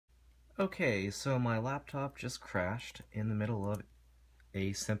Okay, so my laptop just crashed in the middle of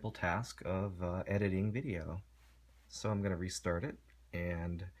a simple task of editing video. So I'm going to restart it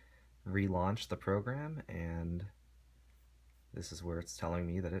and relaunch the program, and this is where it's telling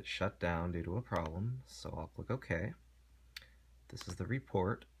me that it shut down due to a problem, so I'll click OK. This is the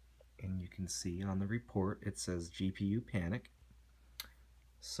report, and you can see on the report it says GPU panic.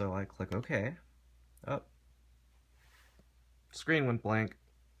 So I click OK. Oh, screen went blank.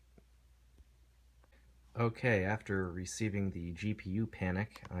 Okay, after receiving the GPU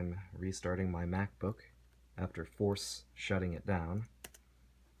panic, I'm restarting my MacBook after force shutting it down,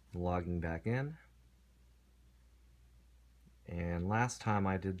 logging back in. And last time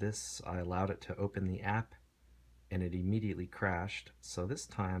I did this, I allowed it to open the app and it immediately crashed. So this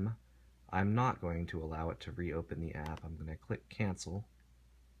time, I'm not going to allow it to reopen the app. I'm going to click cancel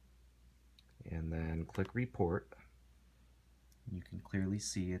and then click report. You can clearly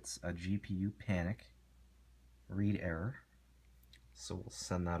see it's a GPU panic, read error. So we'll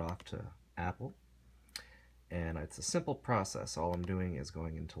send that off to Apple. And it's a simple process. All I'm doing is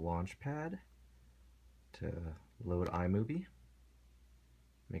going into Launchpad to load iMovie,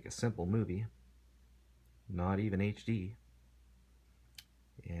 make a simple movie, not even HD,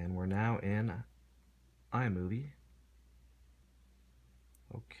 and we're now in iMovie.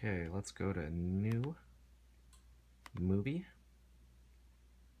 Okay, let's go to New Movie.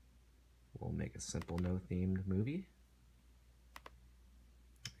 We'll make a simple no-themed movie,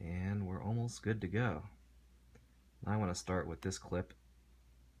 and we're almost good to go. I want to start with this clip,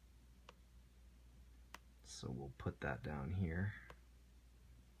 so we'll put that down here.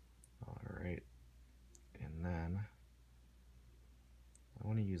 Alright, and then I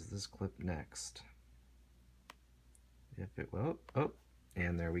want to use this clip next. If it will, oh,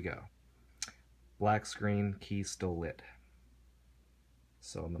 and there we go. Black screen, key still lit.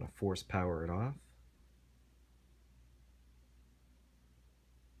 So I'm going to force power it off.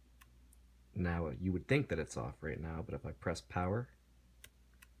 Now you would think that it's off right now, but if I press power,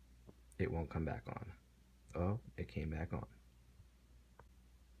 it won't come back on. Oh, it came back on.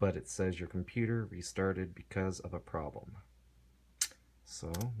 But it says your computer restarted because of a problem.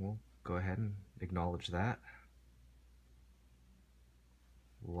 So we'll go ahead and acknowledge that.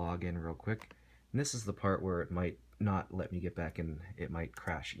 Log in real quick. And this is the part where it might not let me get back in. It might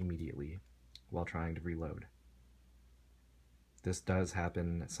crash immediately while trying to reload. This does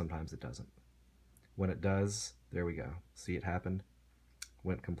happen, sometimes it doesn't. When it does, there we go. See, it happened.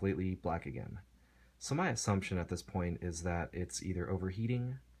 Went completely black again. So my assumption at this point is that it's either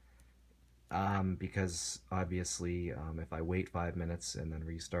overheating, because obviously if I wait 5 minutes and then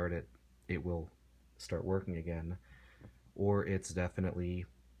restart it, it will start working again, or it's definitely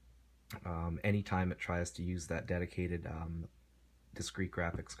anytime it tries to use that dedicated discrete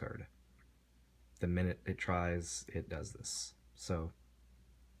graphics card. The minute it tries, it does this. So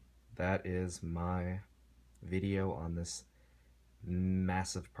that is my video on this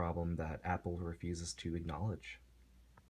massive problem that Apple refuses to acknowledge.